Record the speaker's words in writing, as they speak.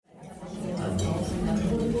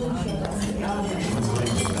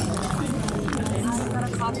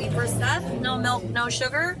waiting for Seth. No milk, no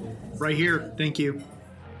sugar. Right here. Thank you.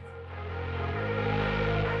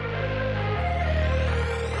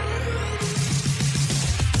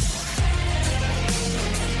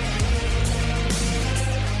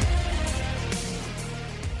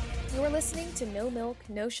 You're listening to No Milk,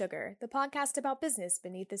 No Sugar, the podcast about business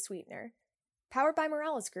beneath the sweetener. Powered by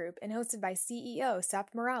Morales Group and hosted by CEO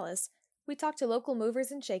Seth Morales, we talk to local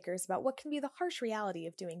movers and shakers about what can be the harsh reality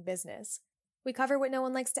of doing business. We cover what no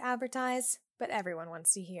one likes to advertise, but everyone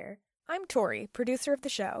wants to hear. I'm Tori, producer of the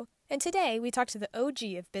show, and today we talk to the OG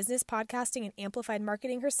of business podcasting and amplified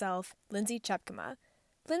marketing herself, Lindsay Chepkema.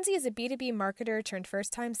 Lindsay is a B2B marketer turned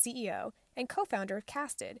first-time CEO and co-founder of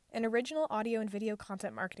Casted, an original audio and video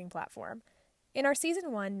content marketing platform. In our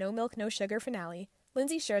Season 1 No Milk, No Sugar finale,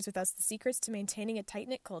 Lindsay shares with us the secrets to maintaining a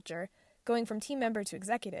tight-knit culture, going from team member to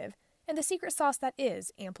executive, and the secret sauce that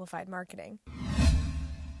is amplified marketing.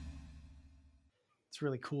 It's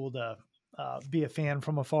really cool to be a fan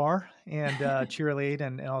from afar and cheerlead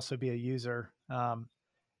and also be a user.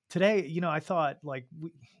 Today, I thought like,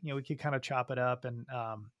 we could kind of chop it up and,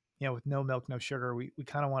 with no milk, no sugar, we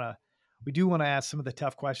kind of we do want to ask some of the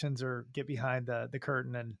tough questions or get behind the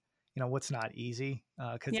curtain and, what's not easy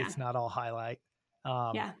because it's not all highlight.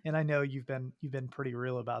 And I know you've been pretty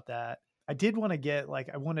real about that. I did want to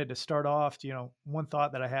I wanted to start off, one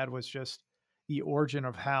thought that I had was just the origin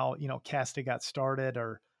of how, Casted got started,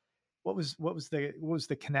 or what was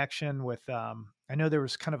the connection with, I know there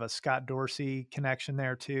was kind of a Scott Dorsey connection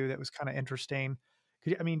there too. That was kind of interesting.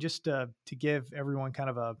 Just to give everyone kind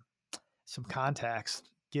of some context,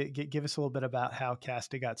 give us a little bit about how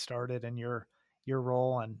Casted got started and your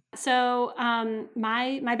role. And so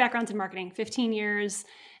my background's in marketing, 15 years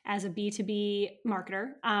as a B2B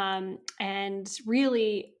marketer. And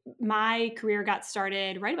really my career got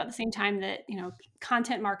started right about the same time that,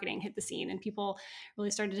 content marketing hit the scene and people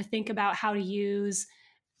really started to think about how to use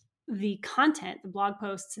the content, the blog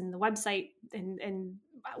posts and the website and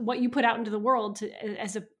what you put out into the world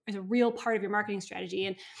as a real part of your marketing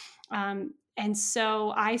strategy. And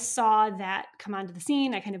so I saw that come onto the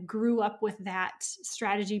scene. I kind of grew up with that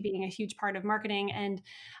strategy being a huge part of marketing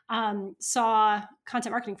and saw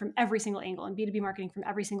content marketing from every single angle and B2B marketing from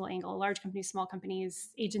every single angle, large companies, small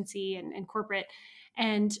companies, agency and corporate.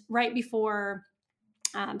 And right before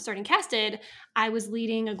starting Casted, I was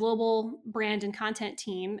leading a global brand and content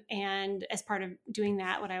team. And as part of doing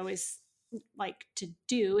that, what I always like to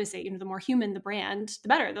do is say, the more human the brand, the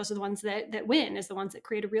better. Those are the ones that win, is the ones that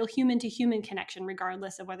create a real human to human connection,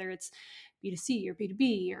 regardless of whether it's B2C or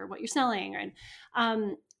B2B or what you're selling.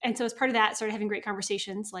 And so as part of that, started having great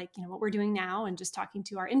conversations like, what we're doing now and just talking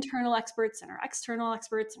to our internal experts and our external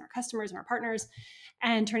experts and our customers and our partners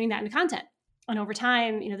and turning that into content. And over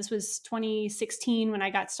time, this was 2016 when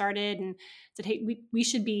I got started and said, hey, we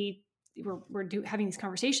should be, we're having these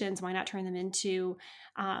conversations. Why not turn them into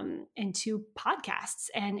podcasts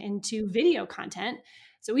and into video content?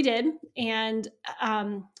 So we did. And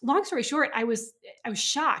long story short, I was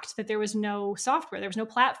shocked that there was no software, there was no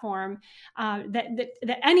platform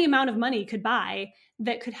that any amount of money could buy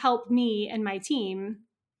that could help me and my team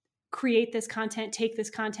create this content, take this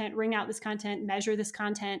content, ring out this content, measure this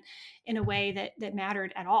content in a way that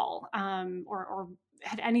mattered at all, or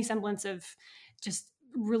had any semblance of just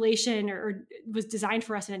relation or was designed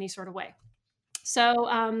for us in any sort of way.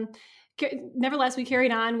 So nevertheless, we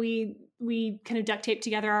carried on. We kind of duct taped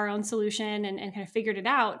together our own solution and kind of figured it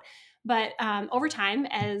out. But over time,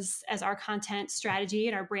 as our content strategy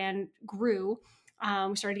and our brand grew,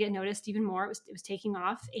 we started to get noticed even more. It was taking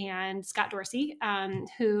off. And Scott Dorsey,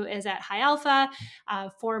 who is at High Alpha,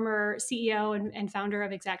 former CEO and founder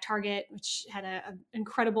of ExactTarget, which had an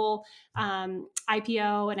incredible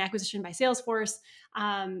IPO and acquisition by Salesforce.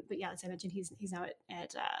 But yeah, as I mentioned, he's now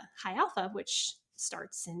at High Alpha, which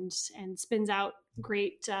starts and spins out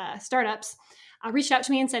great startups. Reached out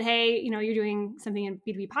to me and said, hey, you're doing something in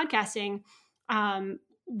B2B podcasting.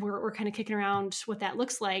 We're kind of kicking around what that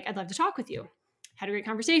looks like. I'd love to talk with you. Had a great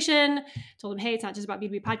conversation, told him, hey, it's not just about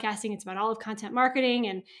B2B podcasting, it's about all of content marketing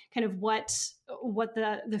and kind of what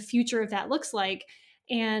the future of that looks like.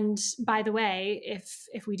 And by the way,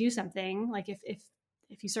 if we do something, like if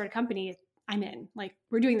you start a company, I'm in, like,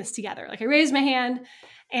 we're doing this together. Like, I raised my hand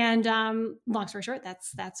and long story short,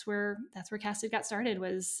 that's where Casted got started,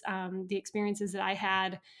 was the experiences that I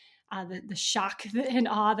had, the shock and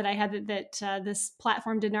awe that I had that this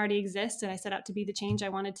platform didn't already exist. And I set out to be the change I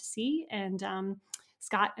wanted to see. And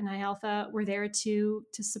Scott and High Alpha were there to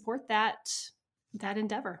support that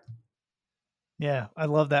endeavor. Yeah, I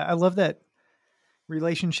love that. I love that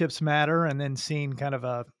relationships matter. And then seeing kind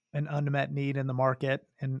of an unmet need in the market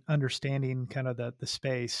and understanding kind of the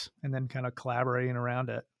space and then kind of collaborating around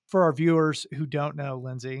it. For our viewers who don't know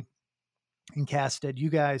Lindsay and Casted, you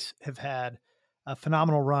guys have had a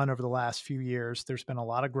phenomenal run over the last few years. There's been a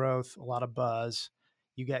lot of growth, a lot of buzz.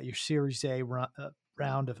 You got your Series A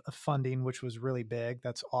round of funding, which was really big.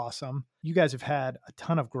 That's awesome. You guys have had a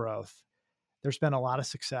ton of growth. There's been a lot of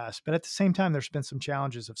success, but at the same time, there's been some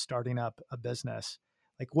challenges of starting up a business.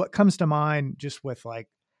 Like, what comes to mind just with like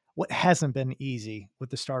what hasn't been easy with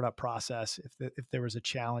the startup process? If there was a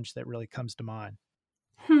challenge that really comes to mind.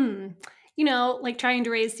 Like trying to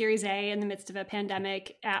raise Series A in the midst of a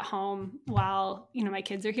pandemic at home while, my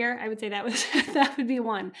kids are here. I would say that would be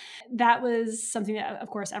one. That was something that, of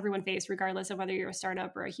course, everyone faced, regardless of whether you're a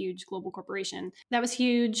startup or a huge global corporation. That was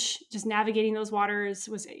huge. Just navigating those waters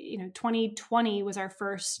was, 2020 was our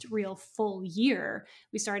first real full year.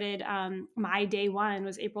 We started, my day one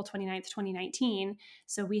was April 29th, 2019.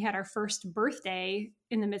 So we had our first birthday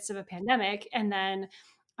in the midst of a pandemic. And then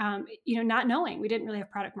not knowing, we didn't really have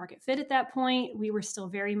product market fit at that point. We were still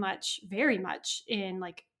very much in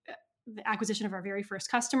like the acquisition of our very first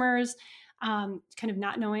customers, kind of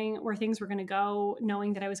not knowing where things were going to go,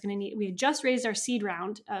 knowing that I was going to need, we had just raised our seed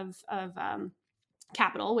round of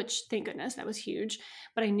capital, which thank goodness, that was huge.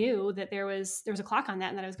 But I knew that there was a clock on that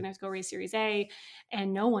and that I was going to have to go raise Series A,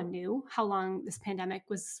 and no one knew how long this pandemic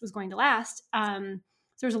was going to last. So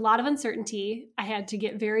there's a lot of uncertainty. I had to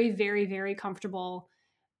get very, very, very comfortable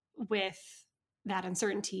with that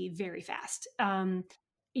uncertainty very fast.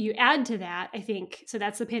 You add to that, I think, so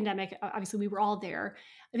that's the pandemic. Obviously, we were all there.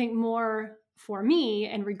 I think more for me,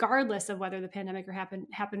 and regardless of whether the pandemic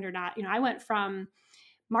happened or not, I went from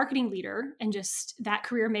marketing leader, and just that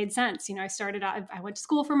career made sense. I went to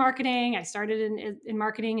school for marketing. I started in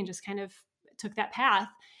marketing and just kind of took that path.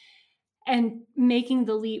 And making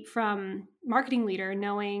the leap from marketing leader,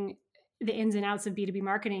 knowing the ins and outs of B2B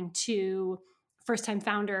marketing, to first-time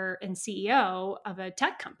founder and CEO of a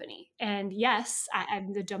tech company. And yes,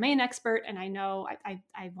 I'm the domain expert, and I know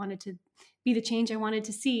I wanted to be the change I wanted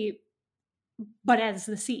to see, but as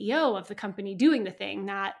the CEO of the company doing the thing,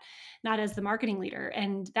 not as the marketing leader.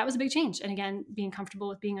 And that was a big change. And again, being comfortable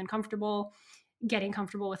with being uncomfortable, getting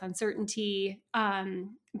comfortable with uncertainty,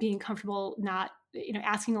 being comfortable not,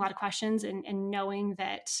 asking a lot of questions and knowing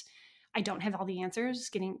that I don't have all the answers,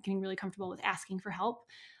 getting really comfortable with asking for help.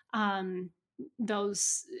 I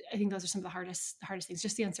think those are some of the hardest things,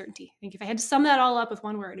 just the uncertainty. I think if I had to sum that all up with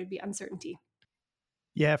one word, it'd be uncertainty.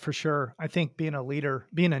 Yeah, for sure. I think being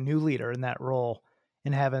a new leader in that role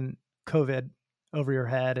and having COVID over your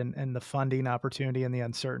head and the funding opportunity and the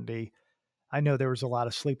uncertainty, I know there was a lot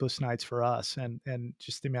of sleepless nights for us and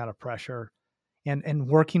just the amount of pressure and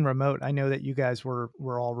working remote. I know that you guys were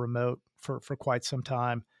all remote for quite some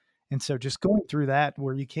time. And so just going through that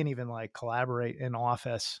where you can't even like collaborate in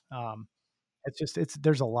office,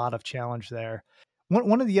 there's a lot of challenge there.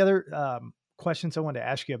 One of the other questions I wanted to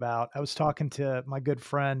ask you about, I was talking to my good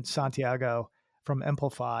friend Santiago from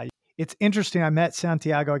Amplify. It's interesting. I met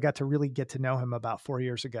Santiago. I got to know him about 4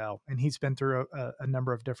 years ago, and he's been through a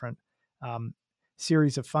number of different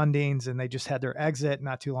series of fundings, and they just had their exit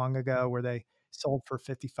not too long ago where they sold for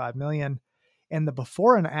 $55 million. And the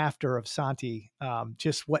before and after of Santi,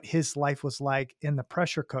 just what his life was like in the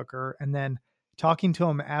pressure cooker, and then talking to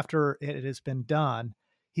him after it has been done,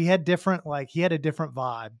 he had a different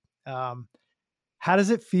vibe. How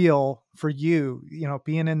does it feel for you,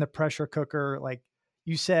 being in the pressure cooker? Like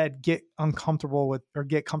you said, get comfortable with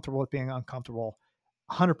being uncomfortable.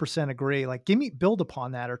 100% agree. Like build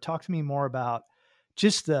upon that, or talk to me more about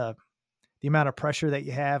just the amount of pressure that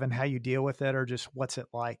you have and how you deal with it, or just what's it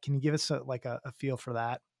like? Can you give us a feel for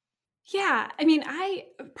that? Yeah. I mean, I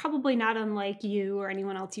probably not unlike you or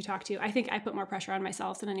anyone else you talk to. I think I put more pressure on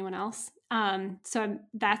myself than anyone else. So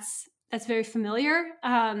that's very familiar.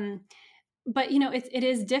 But it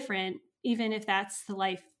is different, even if that's the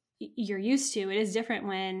life you're used to. It is different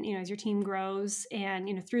when, as your team grows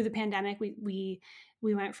and, through the pandemic, we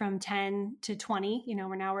went from 10 to 20,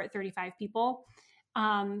 we're at 35 people.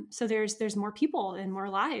 So there's more people and more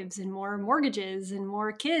lives and more mortgages and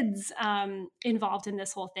more kids involved in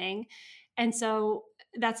this whole thing. And so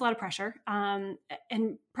that's a lot of pressure. And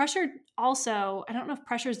pressure also, I don't know if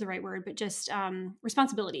pressure is the right word, but just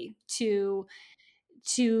responsibility to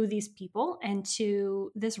these people and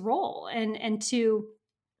to this role and to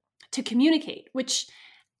communicate, which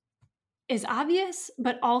is obvious,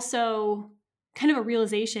 but also kind of a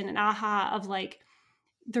realization, an aha of like,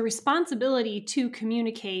 the responsibility to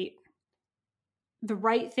communicate the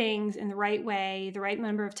right things in the right way, the right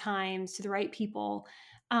number of times to the right people,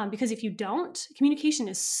 Because if you don't, communication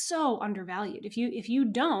is so undervalued. If you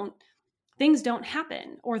don't, things don't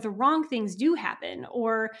happen, or the wrong things do happen,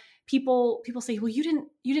 or people say, well, you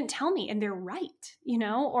didn't tell me, and they're right,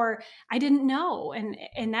 or I didn't know.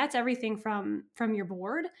 And that's everything from your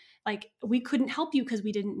board. Like, we couldn't help you because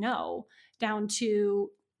we didn't know, down to,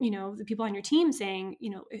 the people on your team saying,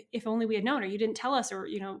 if only we had known, or you didn't tell us, or,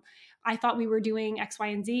 I thought we were doing X, Y,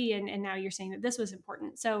 and Z. And now you're saying that this was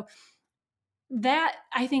important. So that,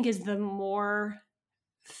 I think, is the more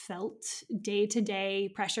felt day-to-day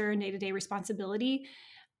pressure and day-to-day responsibility,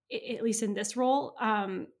 at least in this role,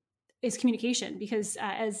 is communication. Because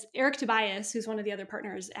as Eric Tobias, who's one of the other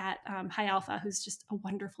partners at High Alpha, who's just a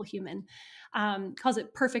wonderful human, calls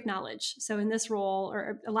it perfect knowledge. So in this role,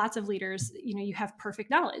 or lots of leaders, you have perfect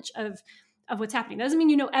knowledge of what's happening. That doesn't mean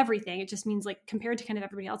you know everything. It just means, like, compared to kind of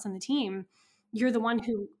everybody else on the team, you're the one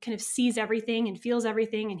who kind of sees everything and feels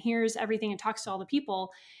everything and hears everything and talks to all the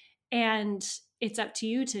people. And it's up to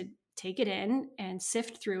you to take it in and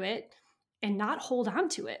sift through it and not hold on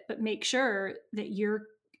to it, but make sure that you're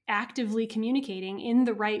actively communicating in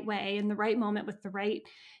the right way, in the right moment, with the right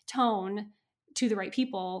tone, to the right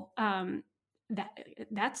people.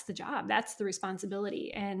 That's the job. That's the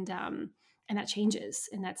responsibility. And that changes.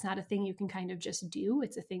 And that's not a thing you can kind of just do.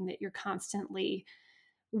 It's a thing that you're constantly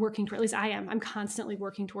working toward. At least I am. I'm constantly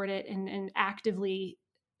working toward it and actively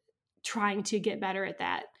trying to get better at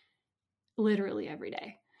that, literally every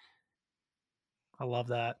day. I love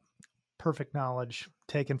that. Perfect knowledge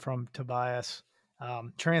taken from Tobias,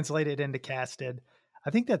 translated into Casted.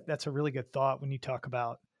 I think that's a really good thought when you talk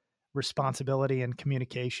about responsibility and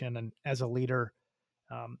communication, and as a leader,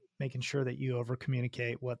 making sure that you over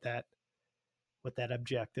communicate what that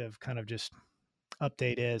objective kind of just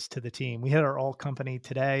update is to the team. We had our all company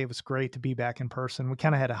today. It was great to be back in person. We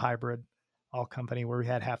kind of had a hybrid all company where we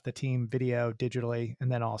had half the team video digitally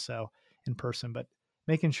and then also in person, but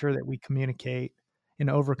making sure that we communicate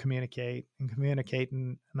and over communicate and communicate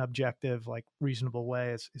in an objective, like, reasonable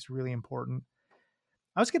way is really important.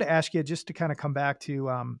 I was going to ask you, just to kind of come back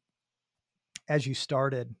to, as you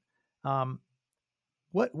started,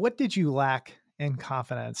 what did you lack in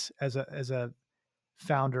confidence as a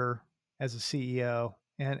founder, as a CEO,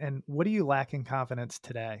 and what do you lack in confidence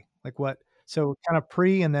today? Like, so kind of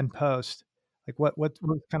pre and then post, like what was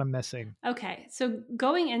kind of missing? Okay. So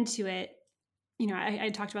going into it, I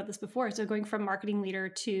talked about this before. So going from marketing leader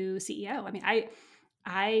to CEO, I mean,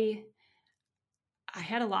 I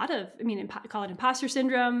had a lot of, call it imposter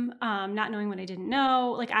syndrome, not knowing what I didn't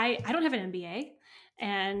know. Like, I don't have an MBA,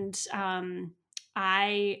 and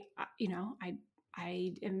I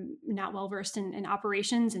am not well-versed in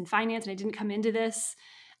operations and finance. And I didn't come into this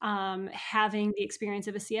having the experience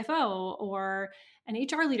of a CFO or an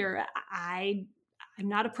HR leader. I'm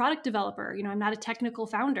not a product developer. I'm not a technical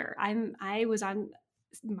founder. I was on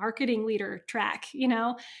marketing leader track,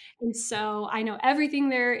 and so I know everything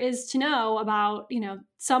there is to know about,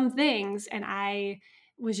 some things. And I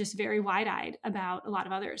was just very wide-eyed about a lot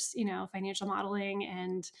of others, financial modeling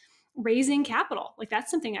and raising capital. Like, that's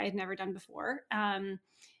something I had never done before.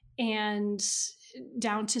 And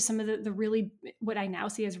down to some of the really, what I now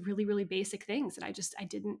see as really, really basic things that I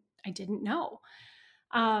didn't know.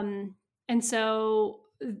 And so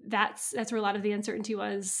that's where a lot of the uncertainty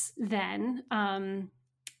was then.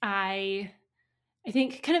 I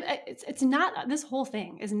think kind of it's not, this whole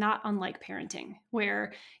thing is not unlike parenting,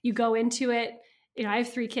 where you go into it, I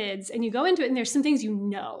have 3 kids, and you go into it and there's some things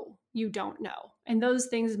you don't know. And those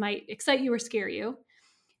things might excite you or scare you.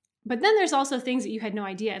 But then there's also things that you had no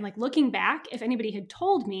idea. And, like, looking back, if anybody had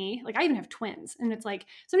told me, like, I even have twins, and it's like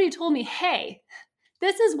somebody told me, hey,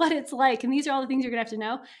 this is what it's like, and these are all the things you're gonna have to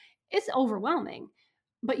know. It's overwhelming,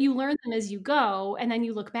 but you learn them as you go. And then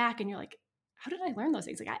you look back and you're like, how did I learn those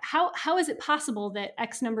things? Like, how is it possible that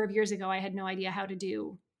X number of years ago, I had no idea how to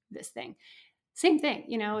do this thing? Same thing,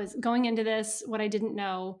 is going into this, what I didn't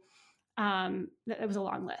know. It was a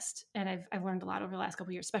long list, and I've learned a lot over the last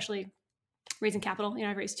couple of years, especially raising capital.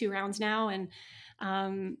 I've raised 2 rounds now, and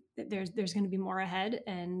there's going to be more ahead,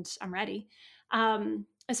 and I'm ready.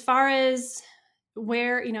 As far as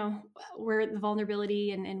where the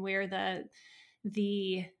vulnerability and where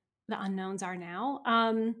the unknowns are now,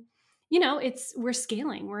 we're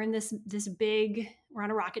scaling. We're in this big, we're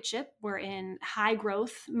on a rocket ship. We're in high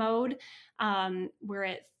growth mode. We're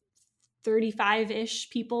at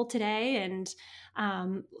 35-ish people today, and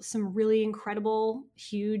some really incredible,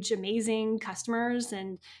 huge, amazing customers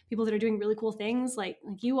and people that are doing really cool things like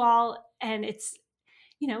you all. And it's,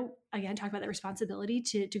 again, talk about that responsibility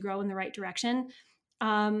to grow in the right direction.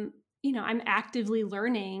 I'm actively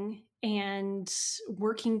learning and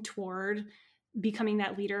working toward becoming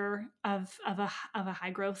that leader of a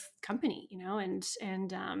high growth company,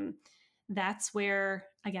 and that's where,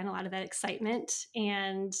 again, a lot of that excitement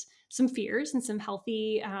and some fears and some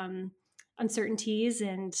healthy uncertainties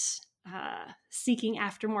and seeking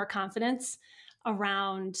after more confidence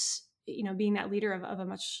around, being that leader of a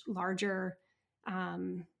much larger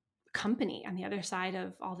company on the other side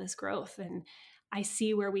of all this growth. And I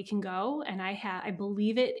see where we can go, and I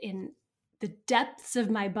believe it in the depths of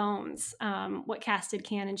my bones, what Casted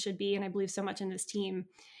can and should be. And I believe so much in this team.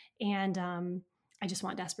 And I just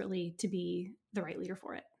want desperately to be the right leader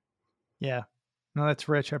for it. Yeah. No, that's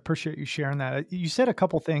rich. I appreciate you sharing that. You said a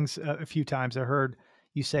couple things a few times. I heard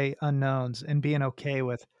you say unknowns and being okay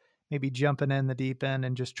with maybe jumping in the deep end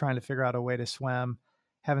and just trying to figure out a way to swim,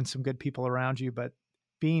 having some good people around you, but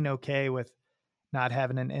being okay with not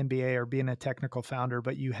having an MBA or being a technical founder,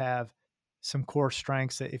 but you have some core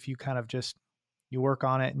strengths that if you kind of just, you work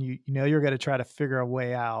on it and you know you're going to try to figure a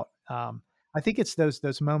way out. I think it's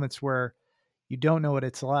those moments where you don't know what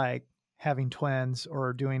it's like having twins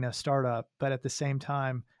or doing a startup, but at the same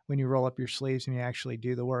time, when you roll up your sleeves and you actually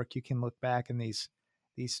do the work, you can look back in these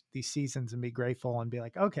seasons and be grateful and be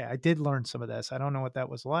like, okay, I did learn some of this. I don't know what that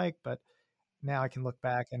was like, but now I can look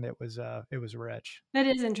back and it was rich. That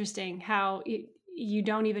is interesting how you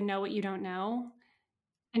don't even know what you don't know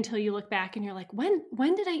until you look back and you're like,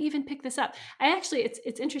 when did I even pick this up?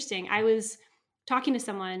 It's interesting. I was talking to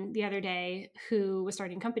someone the other day who was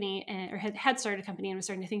starting a company or had started a company and was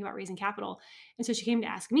starting to think about raising capital. And so she came to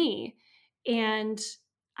ask me, and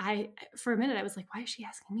for a minute, I was like, why is she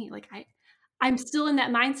asking me? Like, I'm still in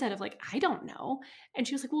that mindset of like, I don't know. And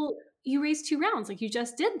she was like, well, you raised 2 rounds. Like, you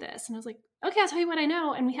just did this. And I was like, okay, I'll tell you what I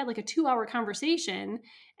know. And we had like a 2-hour conversation,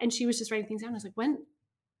 and she was just writing things down. I was like, when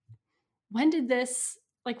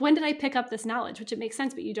did I pick up this knowledge? Which it makes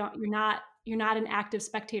sense, but you're not an active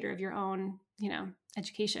spectator of your own,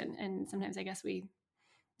 education. And sometimes I guess we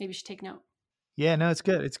maybe should take note. Yeah, no, it's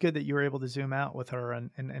good. It's good that you were able to zoom out with her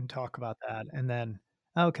and talk about that. And then,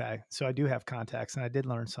 okay, so I do have context and I did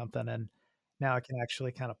learn something. And now I can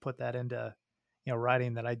actually kind of put that into,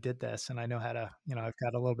 writing that I did this and I know how to, I've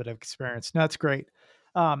got a little bit of experience. No, it's great.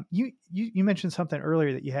 You mentioned something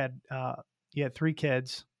earlier that you had 3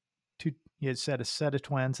 kids, 2, you had said a set of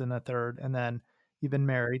twins and a third, and then you've been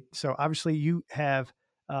married. So obviously you have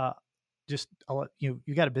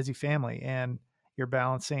you got a busy family and you're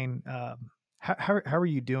balancing. How are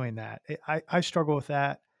you doing that? I struggle with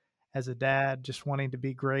that as a dad, just wanting to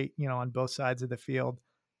be great, on both sides of the field.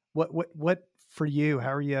 What for you?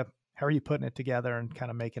 How are you putting it together and kind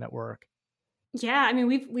of making it work? Yeah, I mean,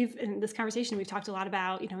 we've in this conversation, we've talked a lot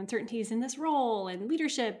about, uncertainties in this role and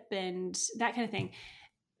leadership and that kind of thing.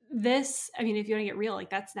 This, I mean, if you want to get real, like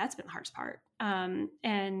that's been the hardest part. And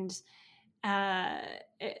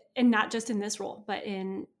not just in this role, but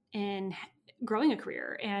in growing a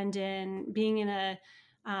career and in being in a,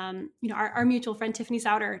 our mutual friend Tiffany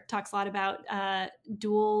Souter talks a lot about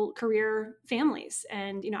dual career families,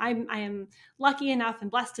 and I am lucky enough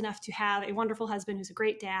and blessed enough to have a wonderful husband who's a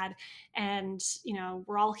great dad, and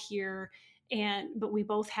we're all here, but we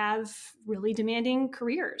both have really demanding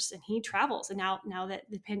careers, and he travels, and now that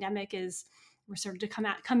the pandemic is, we're sort of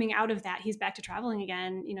coming out of that, he's back to traveling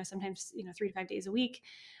again, sometimes 3 to 5 days a week.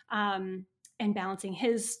 And balancing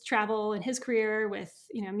his travel and his career with,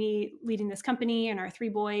 me leading this company and our 3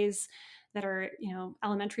 boys that are,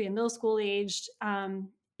 elementary and middle school aged.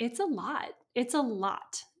 It's a lot.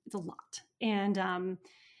 And,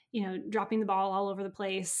 dropping the ball all over the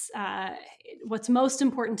place. What's most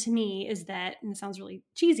important to me is that, and it sounds really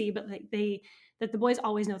cheesy, but that the boys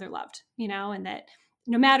always know they're loved, and that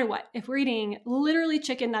no matter what, if we're eating literally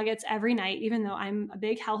chicken nuggets every night, even though I'm a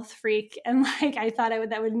big health freak and like I thought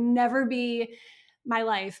that would never be my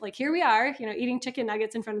life, like here we are, eating chicken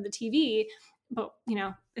nuggets in front of the TV, but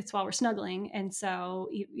it's while we're snuggling. And so,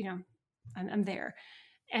 I'm there.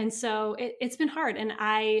 And so it's been hard. And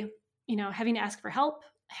I, having to ask for help,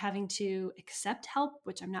 having to accept help,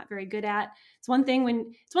 which I'm not very good at. It's one thing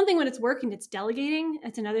when it's work and it's delegating.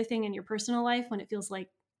 It's another thing in your personal life when it feels like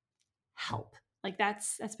help. Like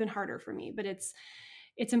that's been harder for me, but it's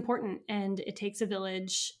important, and it takes a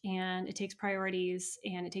village, and it takes priorities,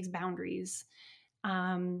 and it takes boundaries.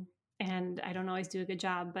 And I don't always do a good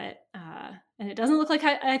job, but, and it doesn't look like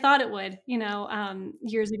I thought it would,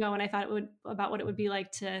 years ago when I thought about what it would be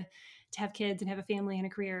like to have kids and have a family and a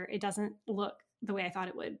career. It doesn't look the way I thought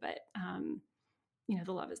it would, but,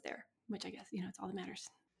 the love is there, which I guess, it's all that matters.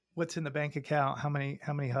 What's in the bank account? How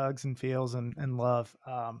many hugs and feels and love?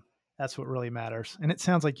 That's what really matters. And it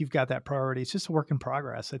sounds like you've got that priority. It's just a work in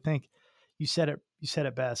progress. I think you said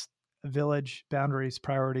it best. A village, boundaries,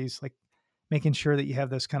 priorities, like making sure that you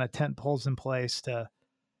have those kind of tent poles in place to,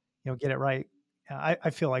 get it right.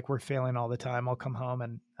 I feel like we're failing all the time. I'll come home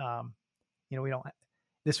and, we don't,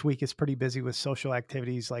 this week is pretty busy with social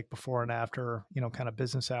activities like before and after, kind of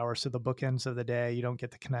business hours. So the bookends of the day, you don't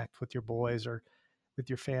get to connect with your boys or with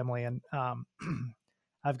your family. And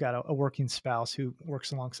I've got a working spouse who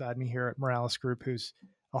works alongside me here at Morales Group, who's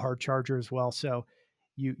a hard charger as well. So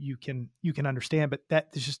you can understand, but that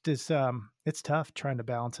is just it's tough trying to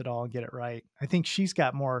balance it all and get it right. I think she's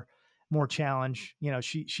got more challenge.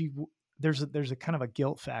 There's a kind of a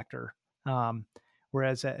guilt factor.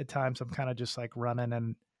 Whereas at times I'm kind of just like running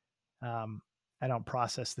and I don't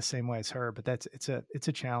process the same way as her, but it's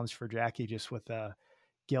a challenge for Jackie just with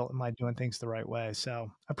guilt. Am I doing things the right way?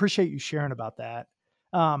 So I appreciate you sharing about that.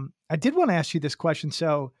 I did want to ask you this question.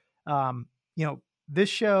 So, this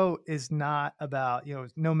show is not about,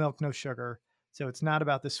 no milk, no sugar. So it's not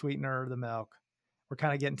about the sweetener or the milk. We're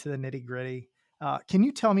kind of getting to the nitty gritty. Can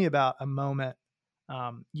you tell me about a moment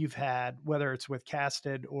you've had, whether it's with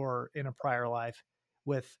Casted or in a prior life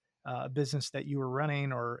with a business that you were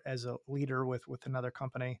running or as a leader with another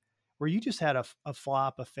company where you just had a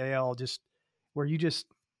flop, a fail, just where you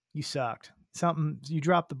sucked, something, you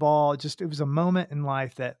dropped the ball. It was a moment in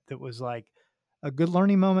life that was like a good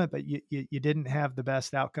learning moment, but you didn't have the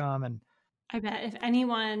best outcome. And I bet if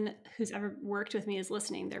anyone who's ever worked with me is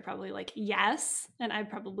listening, they're probably like, yes. And I'm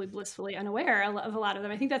probably blissfully unaware of a lot of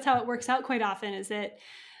them. I think that's how it works out quite often, is that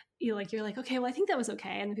you're like, okay, well, I think that was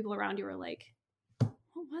okay. And the people around you are like,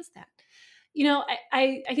 what was that?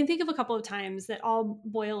 I can think of a couple of times that all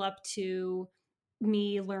boil up to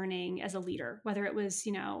me learning as a leader, whether it was,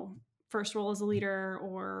 first role as a leader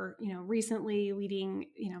or, recently leading,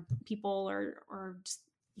 people or just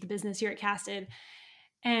the business here at Casted.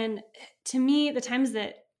 And to me, the times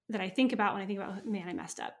that I think about when I think about, man, I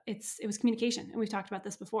messed up, it was communication. And we've talked about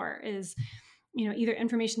this before, is, either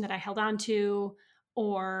information that I held on to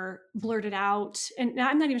or blurted out. And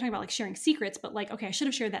I'm not even talking about like sharing secrets, but like, okay, I should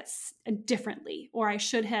have shared that differently, or I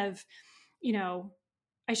should have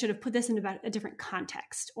put this into a different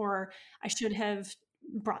context, or I should have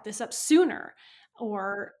brought this up sooner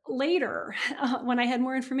or later when I had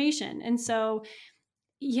more information. And so,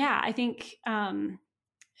 yeah, I think,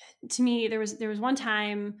 to me, there was one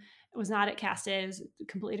time, it was not at Casted, it was a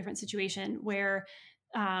completely different situation where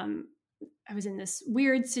I was in this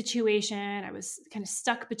weird situation. I was kind of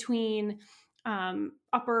stuck between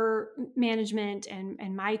upper management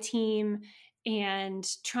and my team, and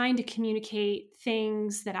trying to communicate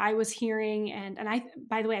things that I was hearing. And I,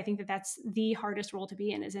 by the way, I think that that's the hardest role to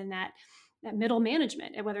be in, is in that middle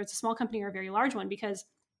management, and whether it's a small company or a very large one, because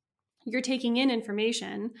you're taking in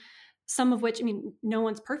information, some of which, no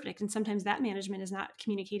one's perfect. And sometimes that management is not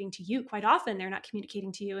communicating to you. Quite often, they're not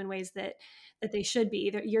communicating to you in ways that they should be.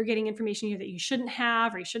 Either you're getting information here that you shouldn't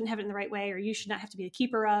have, or you shouldn't have it in the right way, or you should not have to be the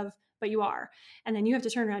keeper of, but you are. And then you have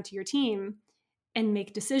to turn around to your team and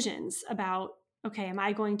make decisions about, okay, am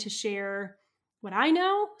I going to share what I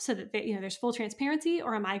know so that there's full transparency,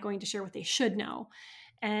 or am I going to share what they should know?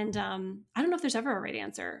 And I don't know if there's ever a right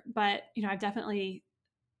answer, but I've definitely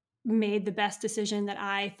made the best decision that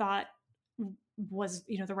I thought was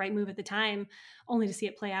the right move at the time, only to see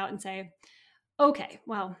it play out and say, okay,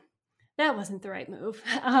 well, that wasn't the right move.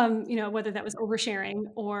 Whether that was oversharing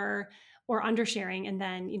or undersharing. And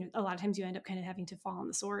then, a lot of times you end up kind of having to fall on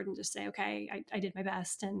the sword and just say, okay, I did my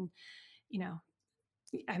best. And,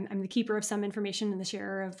 I'm the keeper of some information and the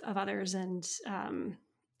sharer of others. And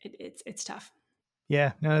it's tough.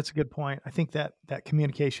 Yeah, no, that's a good point. I think that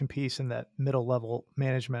communication piece and that middle level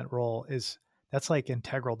management role that's like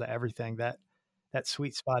integral to everything. That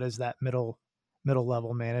sweet spot is that middle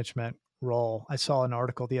level management role. I saw an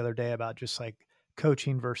article the other day about just like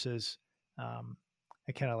coaching versus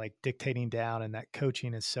I kind of like dictating down, and that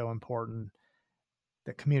coaching is so important.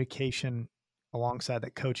 The communication alongside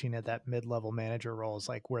that coaching at that mid-level manager role is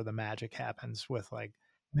like where the magic happens, with like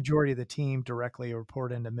majority of the team directly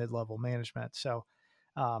report into mid-level management. So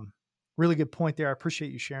really good point there. I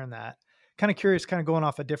appreciate you sharing that. Kind of curious, kind of going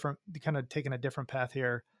off kind of taking a different path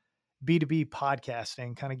here, B2B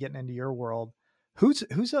podcasting, kind of getting into your world. Who's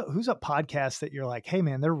a podcast that you're like, hey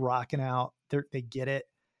man, they're rocking out. They get it.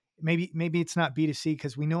 Maybe it's not B2C,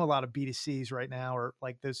 because we know a lot of B2Cs right now, or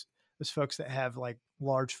like those folks that have like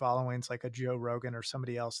large followings, like a Joe Rogan or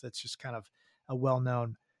somebody else that's just kind of a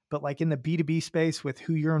well-known, but like in the B2B space with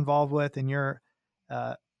who you're involved with and your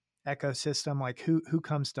ecosystem, like who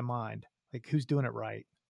comes to mind, like who's doing it right?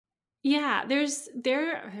 Yeah, there's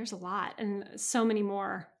a lot, and so many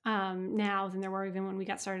more now than there were even when we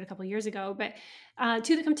got started a couple of years ago. But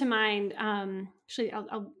two that come to mind, actually,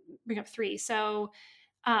 I'll bring up three. So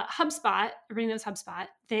HubSpot, everybody knows HubSpot.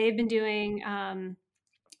 They've been doing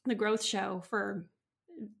the growth show for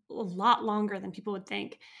a lot longer than people would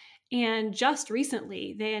think. And just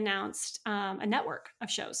recently, they announced a network of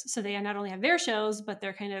shows. So they not only have their shows, but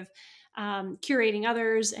they're kind of curating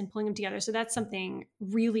others and pulling them together. So that's something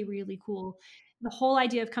really, really cool. The whole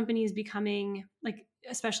idea of companies becoming, like,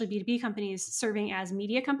 especially B2B companies serving as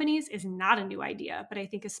media companies is not a new idea. But I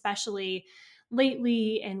think especially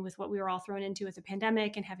lately, and with what we were all thrown into with the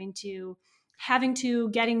pandemic and getting to,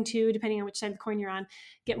 depending on which side of the coin you're on,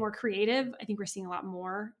 get more creative. I think we're seeing a lot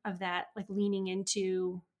more of that, like leaning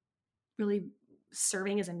into really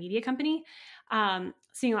serving as a media company,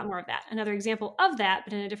 seeing a lot more of that. Another example of that,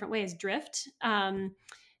 but in a different way, is Drift.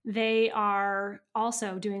 They are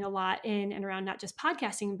also doing a lot in and around not just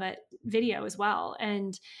podcasting, but video as well.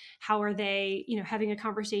 And how are they, having a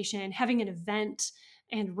conversation, having an event,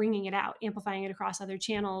 and ringing it out, amplifying it across other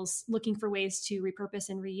channels, looking for ways to repurpose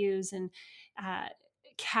and reuse and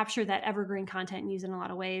capture that evergreen content and use it in a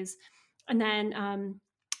lot of ways. And then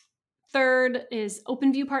third is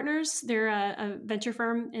OpenView Partners. They're a venture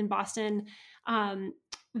firm in Boston.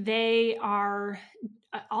 They are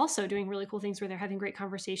also doing really cool things where they're having great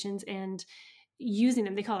conversations and using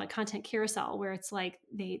them. They call it a content carousel, where it's like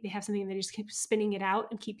they have something and they just keep spinning it out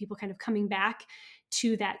and keep people kind of coming back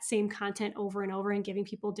to that same content over and over and giving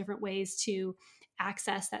people different ways to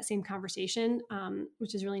access that same conversation,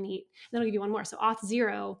 which is really neat. And then I'll give you one more. So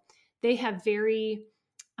Auth0, they have very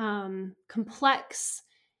complex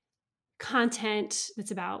content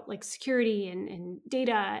that's about like security and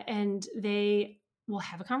data, and they will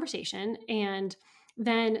have a conversation and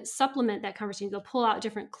then supplement that conversation. They'll pull out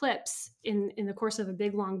different clips in the course of a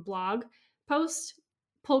big long blog post,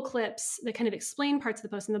 pull clips that kind of explain parts of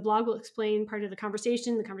the post, and the blog will explain part of the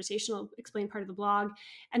conversation will explain part of the blog,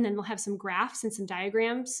 and then they'll have some graphs and some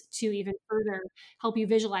diagrams to even further help you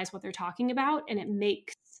visualize what they're talking about, and it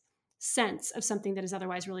makes sense of something that is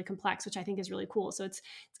otherwise really complex, which I think is really cool. So it's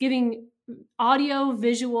giving audio,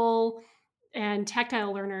 visual, and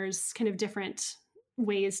tactile learners kind of different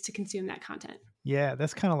ways to consume that content. Yeah,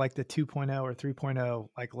 that's kind of like the 2.0 or 3.0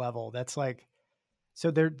 like level. That's like, so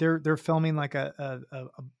they're filming like a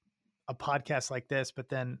podcast like this, but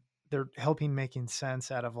then they're helping making sense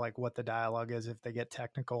out of like what the dialogue is. If they get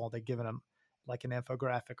technical, they're giving them like an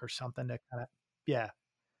infographic or something to kind of, yeah,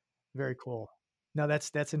 very cool. No,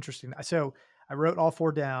 that's interesting. So I wrote all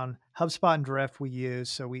four down. HubSpot and Drift we use,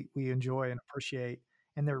 so we enjoy and appreciate,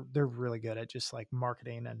 and they're really good at just like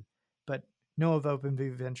marketing. But know of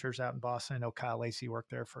OpenView Ventures out in Boston. I know Kyle Lacey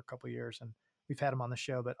worked there for a couple of years, and we've had him on the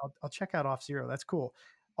show. But I'll check out Auth0. That's cool.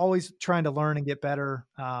 Always trying to learn and get better.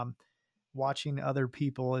 Watching other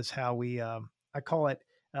people is how we. I call it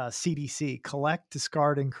CDC: collect,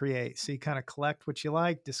 discard, and create. So you kind of collect what you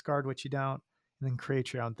like, discard what you don't, and then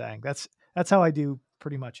create your own thing. That's how I do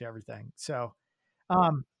pretty much everything. So,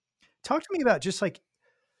 talk to me about just like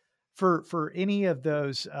for any of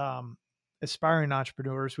those aspiring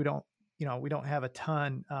entrepreneurs. We don't have a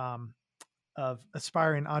ton of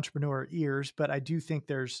aspiring entrepreneur ears, but I do think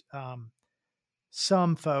there's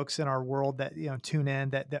some folks in our world that tune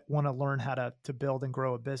in that want to learn how to build and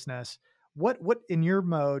grow a business. What in your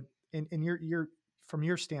mode, in your from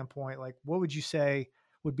your standpoint, like what would you say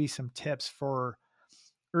would be some tips for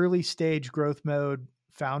early stage growth mode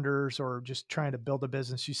founders, or just trying to build a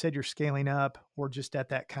business? You said you're scaling up, or just at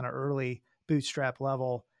that kind of early bootstrap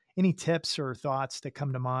level. Any tips or thoughts that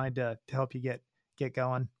come to mind to help you get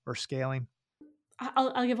going or scaling?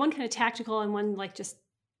 I'll give one kind of tactical and one like just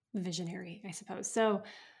visionary, I suppose. So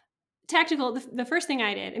tactical, the first thing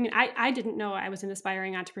I did, I mean, I didn't know I was an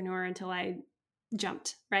aspiring entrepreneur until I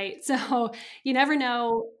jumped, right? So you never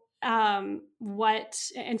know what,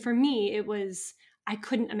 and for me, it was, I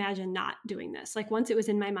couldn't imagine not doing this. Like once it was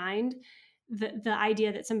in my mind, the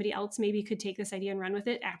idea that somebody else maybe could take this idea and run with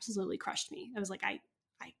it absolutely crushed me. I was like, I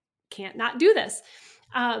can't not do this.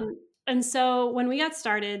 And so when we got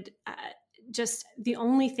started, just the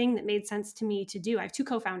only thing that made sense to me to do, I have two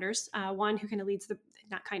co-founders, one who kind of leads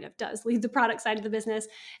does lead the product side of the business,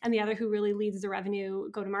 and the other who really leads the revenue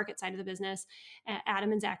go-to-market side of the business,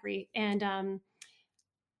 Adam and Zachary. And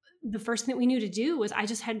the first thing that we knew to do was I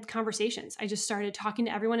just had conversations. I just started talking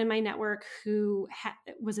to everyone in my network who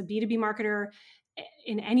was a B2B marketer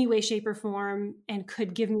in any way, shape, or form, and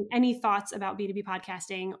could give me any thoughts about B2B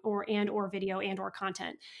podcasting or video or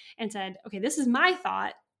content, and said, okay, this is my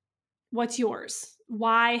thought. What's yours?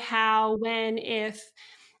 Why, how, when, if?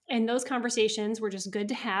 And those conversations were just good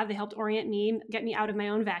to have. They helped orient me, get me out of my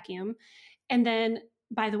own vacuum. And then,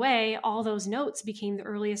 by the way, all those notes became the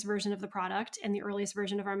earliest version of the product and the earliest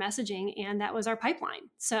version of our messaging. And that was our pipeline.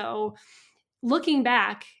 So looking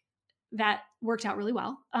back, that worked out really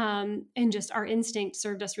well. And just our instinct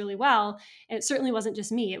served us really well. And it certainly wasn't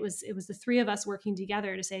just me. It was the three of us working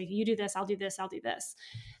together to say, you do this, I'll do this, I'll do this.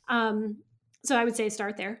 So I would say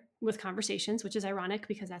start there with conversations, which is ironic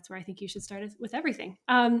because that's where I think you should start with everything.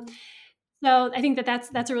 So I think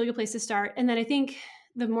that's a really good place to start. And then I think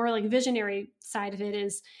the more like visionary side of it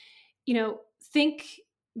is, think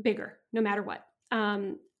bigger no matter what.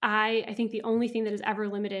 I think the only thing that has ever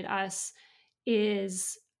limited us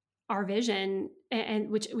is our vision, and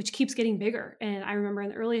which keeps getting bigger. And I remember in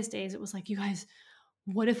the earliest days, it was like, you guys,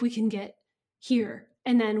 what if we can get here?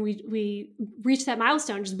 And then we reached that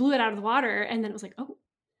milestone, just blew it out of the water. And then it was like, oh,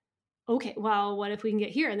 okay, well, what if we can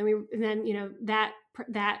get here? And then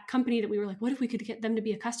that company that we were like, what if we could get them to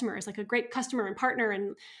be a customer? It's like a great customer and partner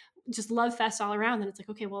and just love fest all around. And it's like,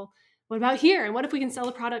 okay, well, what about here? And what if we can sell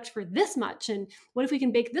a product for this much? And what if we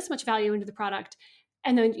can bake this much value into the product?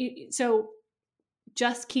 And then, so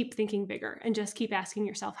just keep thinking bigger and just keep asking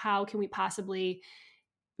yourself, how can we possibly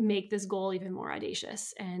make this goal even more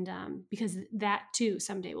audacious? And because that too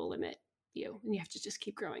someday will limit you, and you have to just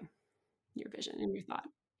keep growing your vision and your thought.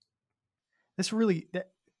 This really,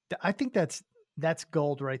 I think that's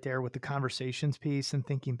gold right there with the conversations piece and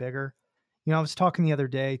thinking bigger. I was talking the other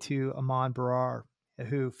day to Aman Barar,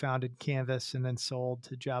 who founded Canvas and then sold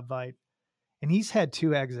to JobVite. And he's had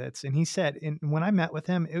 2 exits. And he said, and when I met with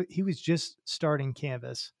him, he was just starting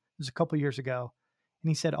Canvas. It was a couple of years ago.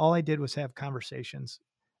 And he said, all I did was have conversations,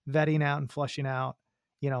 vetting out and flushing out,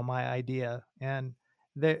 my idea. And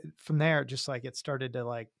from there, just like it started to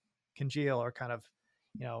like congeal or kind of,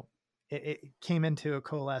 it came into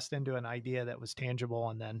coalesced into an idea that was tangible.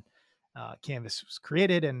 And then Canvas was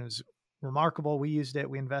created and it was remarkable. We used it,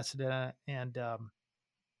 we invested in it. And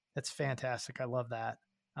that's fantastic. I love that.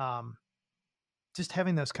 Just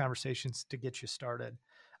having those conversations to get you started.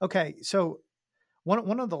 Okay. So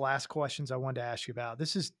one of the last questions I wanted to ask you about,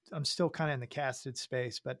 I'm still kind of in the casted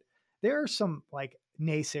space, but there are some like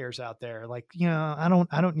naysayers out there. Like, I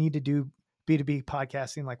don't need to do B2B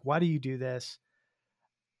podcasting. Like, why do you do this?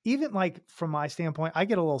 Even like from my standpoint, I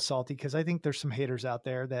get a little salty because I think there's some haters out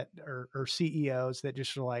there that are CEOs that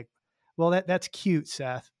just are like, well, that's cute,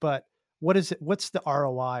 Seth, but what is it? What's the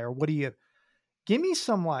ROI, or what do you give me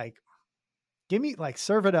serve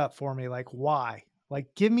it up for me. Like, why?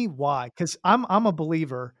 Like, give me why. Cause I'm a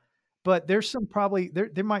believer, but there's some probably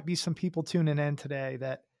there might be some people tuning in today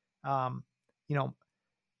that,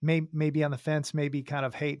 may be on the fence, maybe kind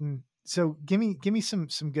of hating. So give me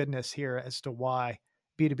some goodness here as to why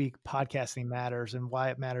B2B podcasting matters and why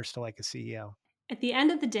it matters to like a CEO. At the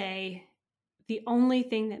end of the day, the only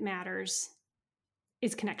thing that matters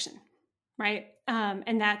is connection, right?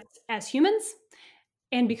 And that's as humans.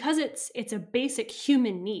 And because it's a basic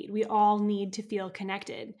human need, we all need to feel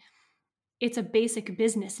connected. It's a basic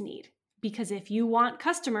business need, because if you want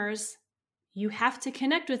customers, you have to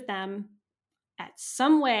connect with them at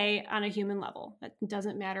some way on a human level. That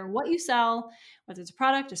doesn't matter what you sell, whether it's a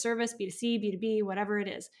product, a service, B2C, B2B, whatever it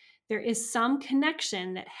is. There is some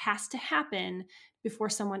connection that has to happen before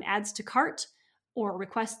someone adds to cart or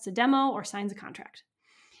requests a demo or signs a contract.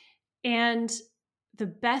 And the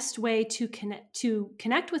best way to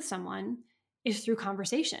connect with someone is through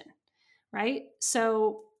conversation, right?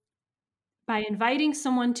 So by inviting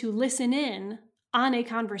someone to listen in on a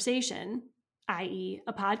conversation, i.e.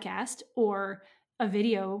 a podcast or a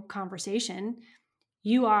video conversation,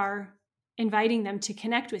 you are inviting them to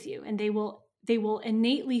connect with you, and they will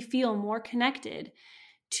innately feel more connected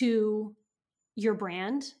to your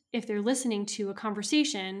brand if they're listening to a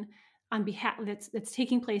conversation on behalf that's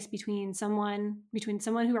taking place between someone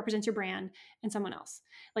who represents your brand and someone else.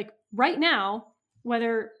 Like right now,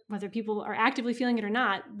 whether people are actively feeling it or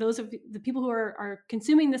not, those of the people who are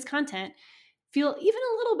consuming this content feel even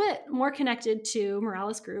a little bit more connected to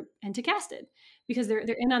Morales Group and to Casted, because they're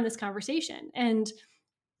in on this conversation. And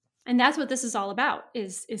that's what this is all about,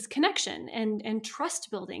 is connection and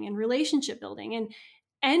trust building and relationship building. And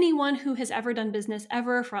anyone who has ever done business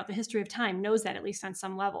ever throughout the history of time knows that, at least on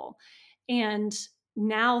some level. And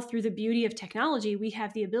now through the beauty of technology, we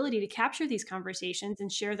have the ability to capture these conversations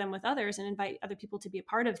and share them with others and invite other people to be a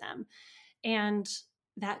part of them. And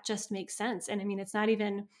that just makes sense. And I mean, it's not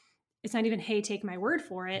even, hey, take my word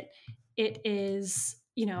for it. It is,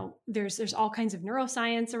 there's all kinds of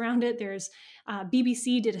neuroscience around it. There's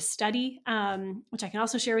BBC did a study, which I can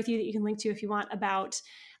also share with you that you can link to if you want, about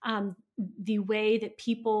the way that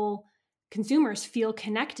consumers feel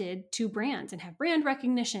connected to brands and have brand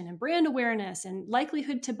recognition and brand awareness and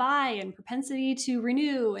likelihood to buy and propensity to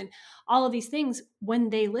renew and all of these things when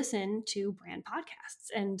they listen to brand podcasts.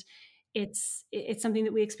 And it's something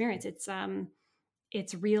that we experience.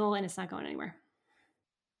 It's real and it's not going anywhere.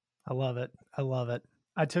 I love it. I love it.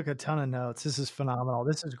 I took a ton of notes. This is phenomenal.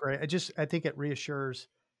 This is great. I think it reassures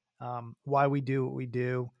why we do what we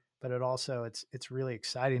do, but it's really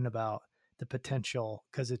exciting about the potential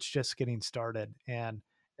because it's just getting started and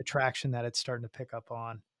the traction that it's starting to pick up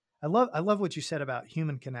on. I love what you said about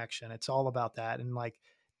human connection. It's all about that. And like,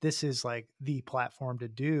 this is like the platform to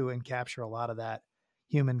do and capture a lot of that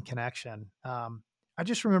human connection. I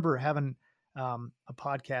just remember having a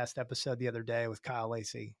podcast episode the other day with Kyle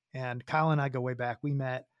Lacey, and Kyle and I go way back. We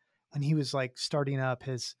met when he was like starting up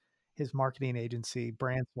his marketing agency,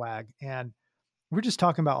 Brand Swag, and we're just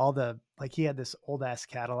talking about all the, like, he had this old ass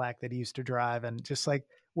Cadillac that he used to drive, and just like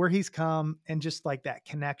where he's come, and just like that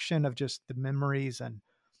connection of just the memories and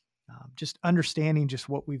just understanding just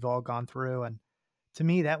what we've all gone through. And to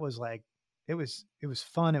me, that was like, it was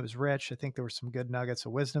fun. It was rich. I think there were some good nuggets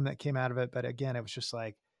of wisdom that came out of it. But again, it was just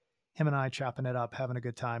like him and I chopping it up, having a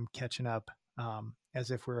good time, catching up,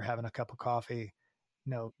 as if we were having a cup of coffee,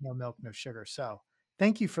 no milk, no sugar. So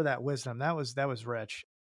thank you for that wisdom. That was rich.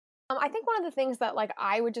 I think one of the things that like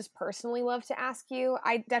I would just personally love to ask you,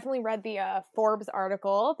 I definitely read the Forbes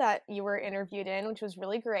article that you were interviewed in, which was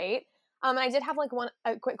really great. And I did have like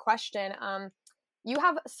a quick question. You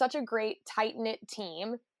have such a great tight knit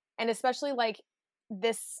team, and especially like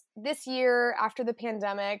this year after the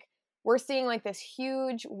pandemic, we're seeing like this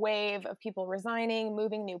huge wave of people resigning,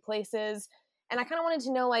 moving new places, and I kind of wanted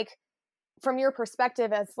to know, like, from your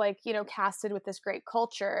perspective as like, you know, casted with this great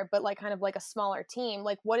culture, but like kind of like a smaller team,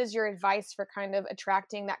 like what is your advice for kind of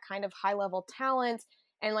attracting that kind of high level talent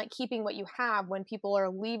and like keeping what you have when people are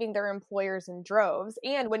leaving their employers in droves,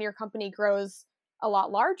 and when your company grows a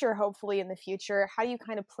lot larger, hopefully in the future, how do you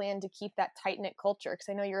kind of plan to keep that tight knit culture? Because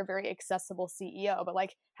I know you're a very accessible CEO, but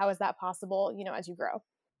like, how is that possible, you know, as you grow?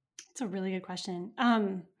 It's a really good question.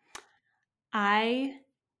 I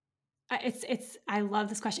love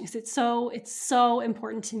this question because it's so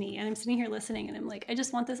important to me, and I'm sitting here listening and I'm like, I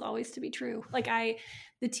just want this always to be true. Like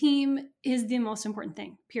the team is the most important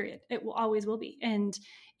thing, period. It will always will be. And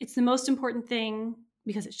it's the most important thing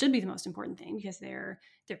because it should be the most important thing, because they're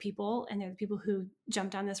people, and they're the people who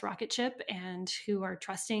jumped on this rocket ship and who are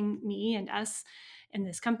trusting me and us and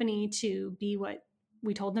this company to be what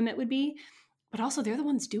we told them it would be. But also they're the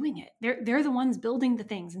ones doing it. They're the ones building the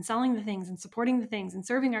things and selling the things and supporting the things and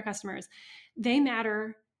serving our customers. They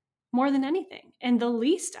matter more than anything. And the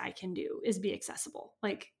least I can do is be accessible.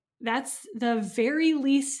 Like, that's the very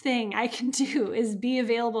least thing I can do, is be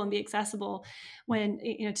available and be accessible when,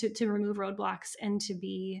 you know, to remove roadblocks and to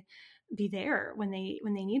be there when they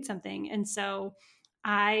need something. And so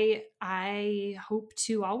I hope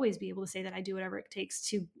to always be able to say that I do whatever it takes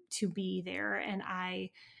to be there. And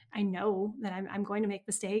I know that I'm going to make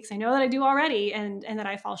mistakes. I know that I do already, and that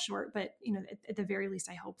I fall short, but you know, at the very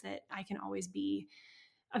least, I hope that I can always be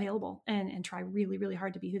available and try really, really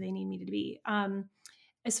hard to be who they need me to be.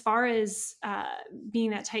 As far as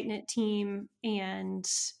being that tight knit team, and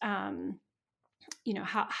you know,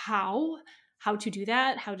 how to do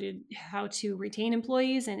that, how to retain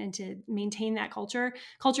employees and to maintain that culture.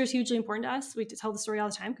 Culture is hugely important to us. We tell the story all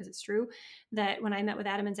the time because it's true, that when I met with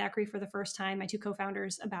Adam and Zachary for the first time, my two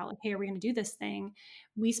co-founders, about like, hey, are we going to do this thing?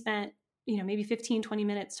 We spent, you know, maybe 15, 20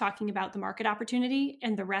 minutes talking about the market opportunity,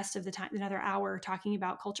 and the rest of the time, another hour, talking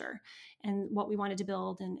about culture and what we wanted to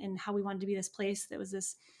build, and how we wanted to be this place that was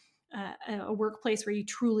this a workplace where you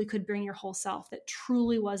truly could bring your whole self, that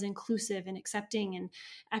truly was inclusive and accepting and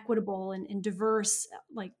equitable and diverse,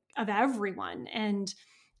 like, of everyone. And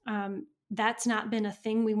that's not been a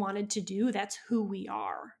thing we wanted to do. That's who we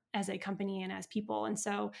are as a company and as people. And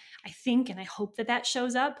so I think, and I hope that that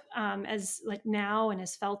shows up as like now, and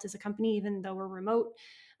is felt as a company, even though we're remote.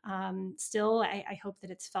 Still, I hope that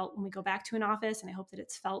it's felt when we go back to an office, and I hope that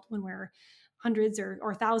it's felt when we're hundreds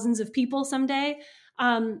or thousands of people someday.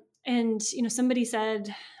 And, you know, somebody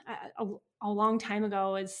said a long time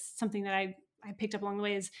ago, is something that I picked up along the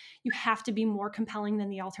way, is you have to be more compelling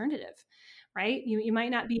than the alternative, right? You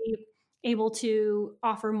might not be able to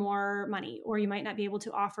offer more money, or you might not be able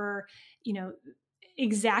to offer, you know,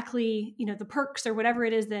 exactly, you know, the perks or whatever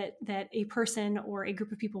it is that a person or a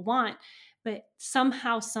group of people want, but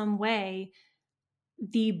somehow, some way,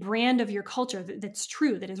 the brand of your culture that's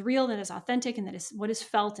true, that is real, that is authentic, and that is what is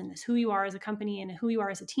felt, and is who you are as a company and who you are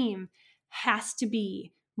as a team, has to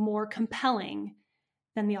be more compelling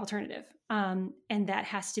than the alternative. And that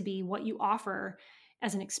has to be what you offer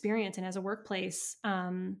as an experience and as a workplace.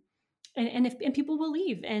 And people will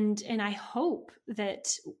leave. And I hope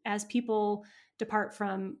that as people depart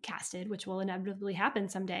from Casted, which will inevitably happen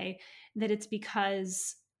someday, that it's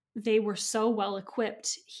because they were so well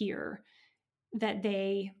equipped here that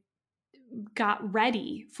they got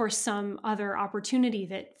ready for some other opportunity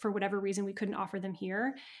that for whatever reason we couldn't offer them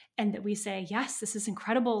here. And that we say, yes, this is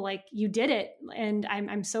incredible. Like, you did it. And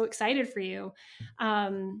I'm so excited for you.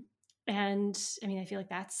 And I mean, I feel like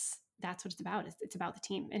that's what it's about. It's about the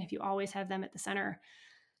team. And if you always have them at the center,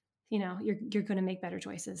 you know, you're going to make better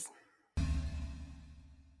choices.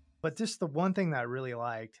 But just the one thing that I really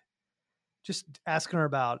liked, just asking her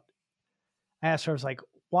about, I asked her, I was like,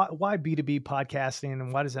 why B2B podcasting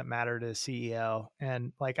and why does that matter to the CEO?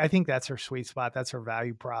 And like, I think that's her sweet spot. That's her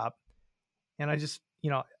value prop. And I just, you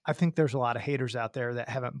know, I think there's a lot of haters out there that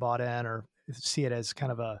haven't bought in or see it as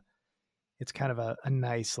kind of a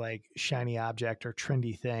nice, like shiny object or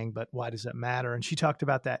trendy thing, but why does it matter? And she talked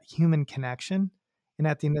about that human connection. And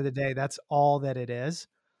at the end of the day, that's all that it is.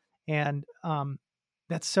 And,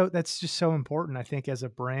 that's just so important. I think as a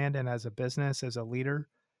brand and as a business, as a leader,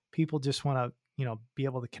 people just want to, you know, be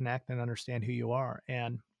able to connect and understand who you are.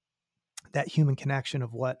 And that human connection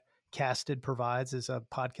of what Casted provides as a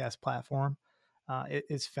podcast platform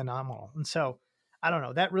is phenomenal. And so, I don't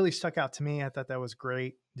know, that really stuck out to me. I thought that was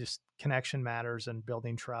great. Just connection matters and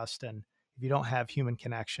building trust. And if you don't have human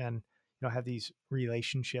connection, you don't have these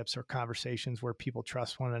relationships or conversations where people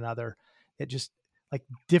trust one another. It just like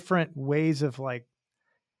different ways of like,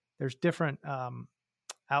 there's different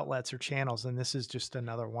outlets or channels, and this is just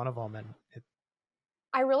another one of them. And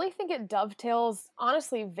I really think it dovetails,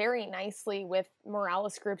 honestly, very nicely with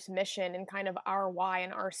Moralis Group's mission and kind of our why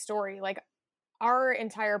and our story. Like, our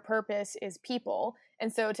entire purpose is people.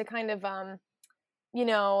 And so to kind of, you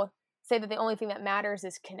know, say that the only thing that matters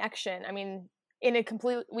is connection. I mean,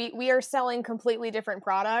 we are selling completely different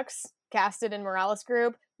products, Casted and Moralis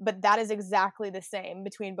Group, but that is exactly the same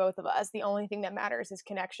between both of us. The only thing that matters is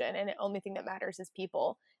connection, and the only thing that matters is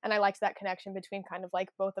people. And I liked that connection between kind of like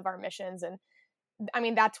both of our missions. And I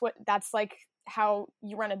mean, that's like how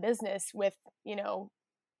you run a business with, you know,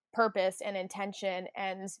 purpose and intention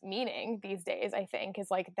and meaning these days, I think, is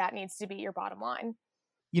like, that needs to be your bottom line.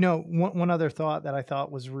 You know, one other thought that I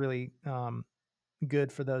thought was really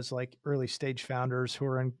good for those like early stage founders who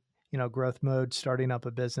are in, you know, growth mode, starting up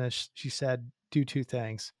a business. She said, do two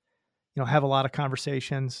things, you know, have a lot of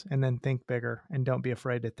conversations and then think bigger, and don't be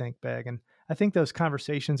afraid to think big. And I think those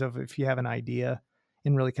conversations of, if you have an idea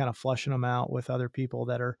and really kind of flushing them out with other people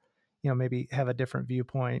that are, you know, maybe have a different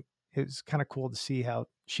viewpoint, it was kind of cool to see how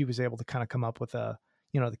she was able to kind of come up with the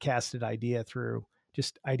Casted idea through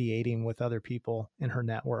just ideating with other people in her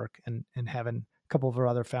network and having a couple of her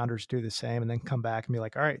other founders do the same, and then come back and be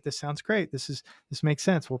like, all right, this sounds great. This makes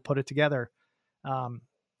sense. We'll put it together.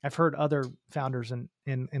 I've heard other founders and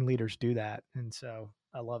leaders do that. And so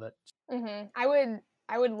I love it. Mm-hmm.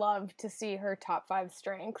 I would love to see her top 5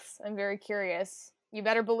 strengths. I'm very curious. You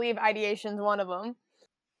better believe ideation's one of them.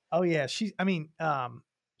 Oh yeah. She's we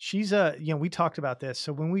talked about this.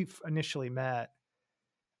 So when we initially met,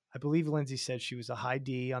 I believe Lindsay said she was a high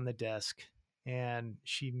D on the disc, and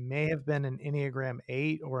she may have been an Enneagram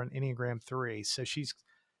 8 or an Enneagram 3. So she's,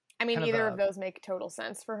 I mean, either of those make total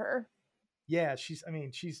sense for her. Yeah. She's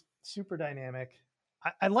super dynamic.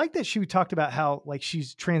 I like that she talked about how like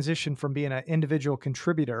she's transitioned from being an individual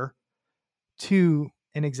contributor to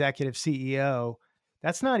an executive CEO.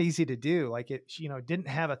 That's not easy to do. Like it, you know, didn't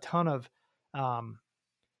have a ton of,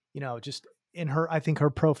 just in her, I think her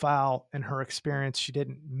profile and her experience, she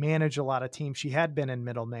didn't manage a lot of teams. She had been in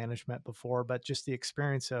middle management before, but just the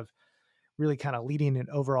experience of really kind of leading an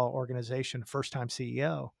overall organization, first time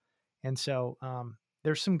CEO. And so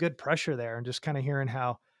there's some good pressure there, and just kind of hearing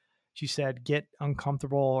how she said, get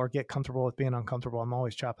uncomfortable or get comfortable with being uncomfortable. I'm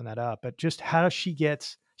always chopping that up, but just how she's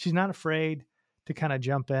not afraid to kind of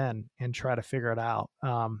jump in and try to figure it out.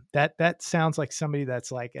 That sounds like somebody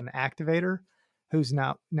that's like an activator who's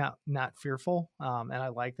not fearful. And I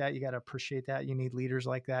like that. You got to appreciate that. You need leaders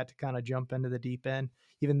like that to kind of jump into the deep end,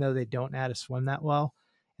 even though they don't know how to swim that well,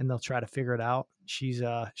 and they'll try to figure it out. She's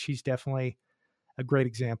definitely a great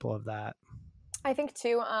example of that. I think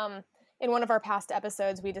too, in one of our past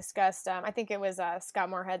episodes, we discussed, I think it was Scott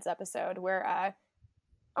Moorhead's episode where,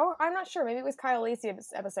 I'm not sure, maybe it was Kyle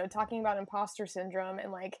Lacey's episode, talking about imposter syndrome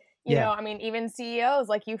and like, you know, I mean, even CEOs,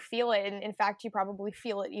 like you feel it. And in fact, you probably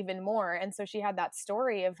feel it even more. And so she had that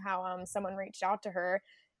story of how someone reached out to her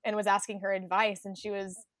and was asking her advice. And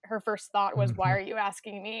her first thought was, why are you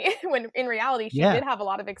asking me? When in reality, she did have a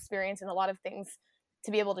lot of experience and a lot of things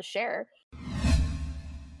to be able to share.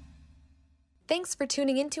 Thanks for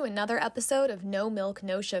tuning in to another episode of No Milk,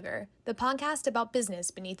 No Sugar, the podcast about business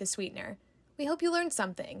beneath the sweetener. We hope you learned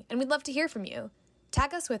something, and we'd love to hear from you.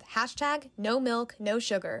 Tag us with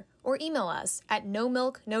 #NoMilkNoSugar or email us at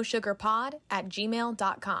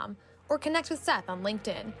nomilknosugarpod@gmail.com or connect with Seth on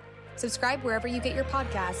LinkedIn. Subscribe wherever you get your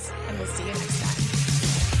podcasts, and we'll see you next time.